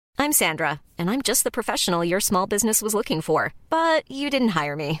I'm Sandra, and I'm just the professional your small business was looking for. But you didn't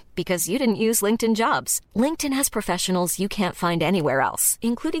hire me because you didn't use LinkedIn Jobs. LinkedIn has professionals you can't find anywhere else,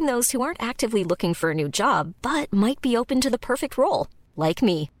 including those who aren't actively looking for a new job, but might be open to the perfect role, like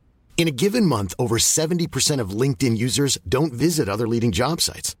me. In a given month, over 70% of LinkedIn users don't visit other leading job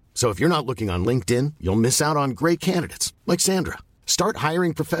sites. So if you're not looking on LinkedIn, you'll miss out on great candidates like Sandra. Start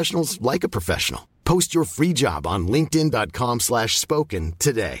hiring professionals like a professional. Post your free job on linkedin.com/spoken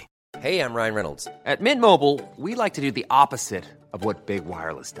today. Hey, I'm Ryan Reynolds. At Mint Mobile, we like to do the opposite of what Big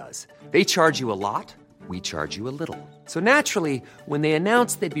Wireless does. They charge you a lot, we charge you a little. So naturally, when they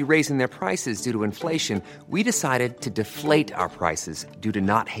announced they'd be raising their prices due to inflation, we decided to deflate our prices due to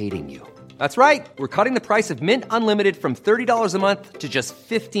not hating you. That's right. We're cutting the price of Mint Unlimited from $30 a month to just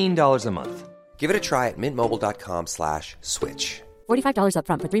 $15 a month. Give it a try at mintmobile.com/switch. $45 up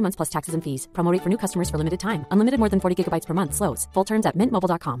front for 3 months plus taxes and fees. Promo rate for new customers for limited time. Unlimited more than 40 gigabytes per month. Slows full terms at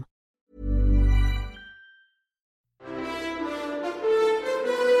mintmobile.com.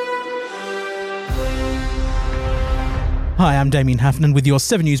 Hi, I'm Damien Hafnan with your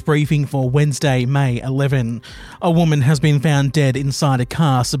 7 News briefing for Wednesday, May 11. A woman has been found dead inside a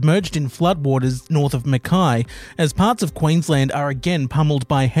car submerged in floodwaters north of Mackay as parts of Queensland are again pummeled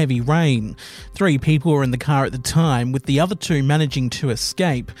by heavy rain. 3 people were in the car at the time, with the other 2 managing to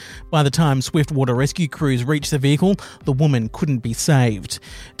escape. By the time swift water rescue crews reached the vehicle, the woman couldn't be saved.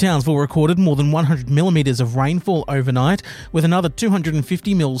 Townsville recorded more than 100 millimetres of rainfall overnight, with another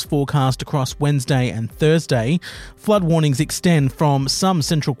 250 mils forecast across Wednesday and Thursday. Flood warnings extend from some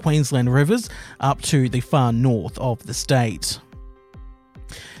central Queensland rivers up to the far north of the state.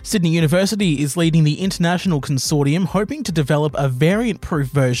 Sydney University is leading the international consortium hoping to develop a variant-proof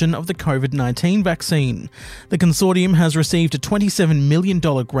version of the COVID-19 vaccine. The consortium has received a $27 million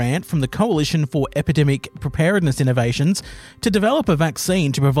grant from the Coalition for Epidemic Preparedness Innovations to develop a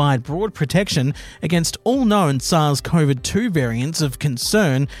vaccine to provide broad protection against all known SARS-CoV-2 variants of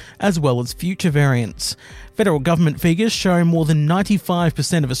concern, as well as future variants. Federal government figures show more than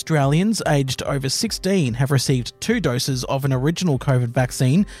 95% of Australians aged over 16 have received 2 doses of an original COVID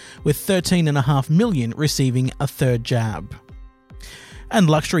vaccine, with 13.5 million receiving a third jab. And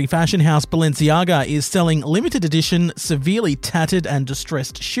luxury fashion house Balenciaga is selling limited edition, severely tattered and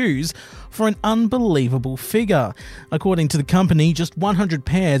distressed shoes for an unbelievable figure. According to the company, just 100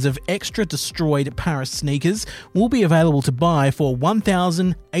 pairs of extra destroyed Paris sneakers will be available to buy for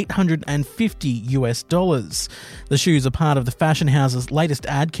 $1,850. The shoes are part of the fashion house's latest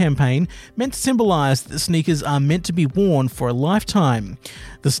ad campaign, meant to symbolise that the sneakers are meant to be worn for a lifetime.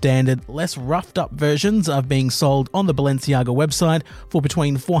 The standard, less roughed up versions are being sold on the Balenciaga website for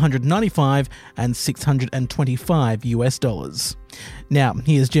between $495 and $625. Now,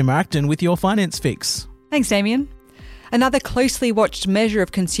 here's Gemma Acton with your Finance Fix. Thanks, Damien. Another closely watched measure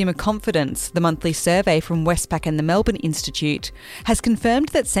of consumer confidence, the monthly survey from Westpac and the Melbourne Institute, has confirmed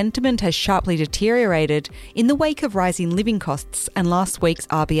that sentiment has sharply deteriorated in the wake of rising living costs and last week's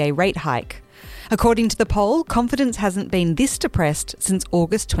RBA rate hike. According to the poll, confidence hasn't been this depressed since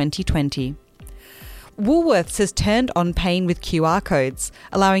August 2020. Woolworths has turned on paying with QR codes,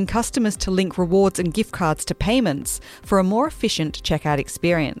 allowing customers to link rewards and gift cards to payments for a more efficient checkout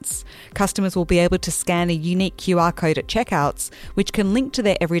experience. Customers will be able to scan a unique QR code at checkouts, which can link to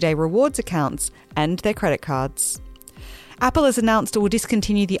their everyday rewards accounts and their credit cards. Apple has announced it will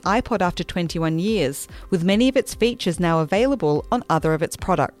discontinue the iPod after 21 years, with many of its features now available on other of its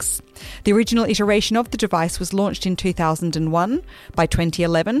products. The original iteration of the device was launched in 2001. By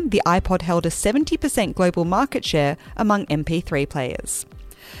 2011, the iPod held a 70% global market share among MP3 players.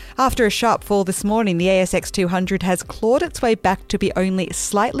 After a sharp fall this morning, the ASX 200 has clawed its way back to be only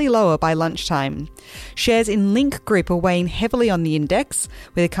slightly lower by lunchtime. Shares in Link Group are weighing heavily on the index,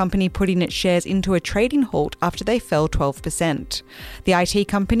 with the company putting its shares into a trading halt after they fell 12%. The IT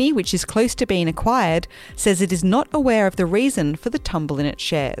company, which is close to being acquired, says it is not aware of the reason for the tumble in its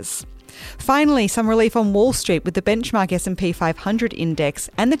shares. Finally, some relief on Wall Street, with the benchmark S&P 500 index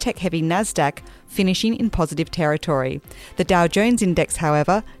and the tech-heavy Nasdaq finishing in positive territory. The Dow Jones index,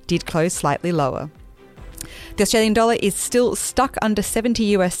 however, did close slightly lower. The Australian dollar is still stuck under 70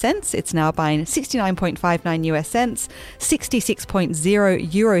 US cents. It's now buying 69.59 US cents,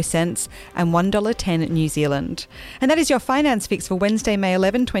 66.0 euro cents, and $1.10 New Zealand. And that is your Finance Fix for Wednesday, May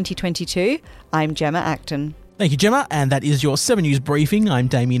 11, 2022. I'm Gemma Acton. Thank you, Gemma, and that is your 7 News briefing. I'm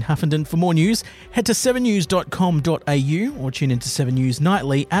Damien Huffenden. For more news, head to 7news.com.au or tune into 7 News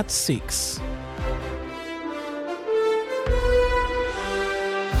nightly at 6.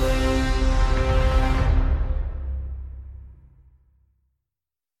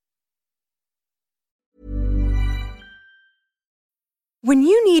 When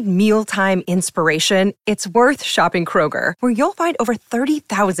you need mealtime inspiration, it's worth shopping Kroger, where you'll find over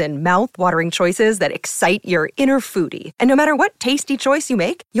 30,000 mouth-watering choices that excite your inner foodie. And no matter what tasty choice you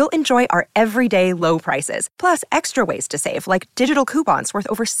make, you'll enjoy our everyday low prices, plus extra ways to save, like digital coupons worth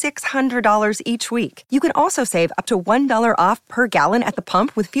over $600 each week. You can also save up to $1 off per gallon at the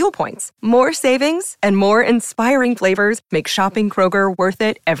pump with fuel points. More savings and more inspiring flavors make shopping Kroger worth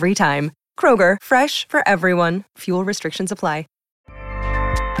it every time. Kroger, fresh for everyone. Fuel restrictions apply.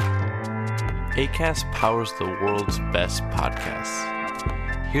 Acast powers the world's best podcasts.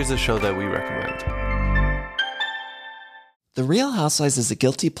 Here's a show that we recommend. The Real Housewives is a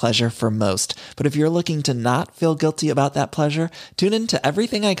guilty pleasure for most, but if you're looking to not feel guilty about that pleasure, tune in to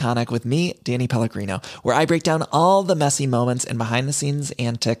Everything Iconic with me, Danny Pellegrino, where I break down all the messy moments and behind-the-scenes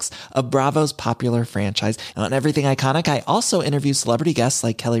antics of Bravo's popular franchise. And on Everything Iconic, I also interview celebrity guests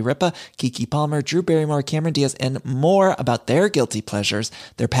like Kelly Ripa, Keke Palmer, Drew Barrymore, Cameron Diaz, and more about their guilty pleasures,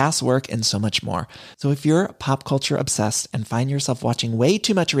 their past work, and so much more. So if you're pop culture obsessed and find yourself watching way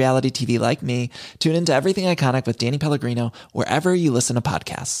too much reality TV like me, tune in to Everything Iconic with Danny Pellegrino, wherever you listen to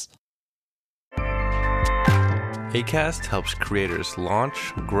podcasts. Acast helps creators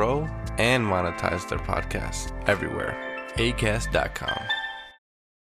launch, grow, and monetize their podcasts everywhere. Acast.com.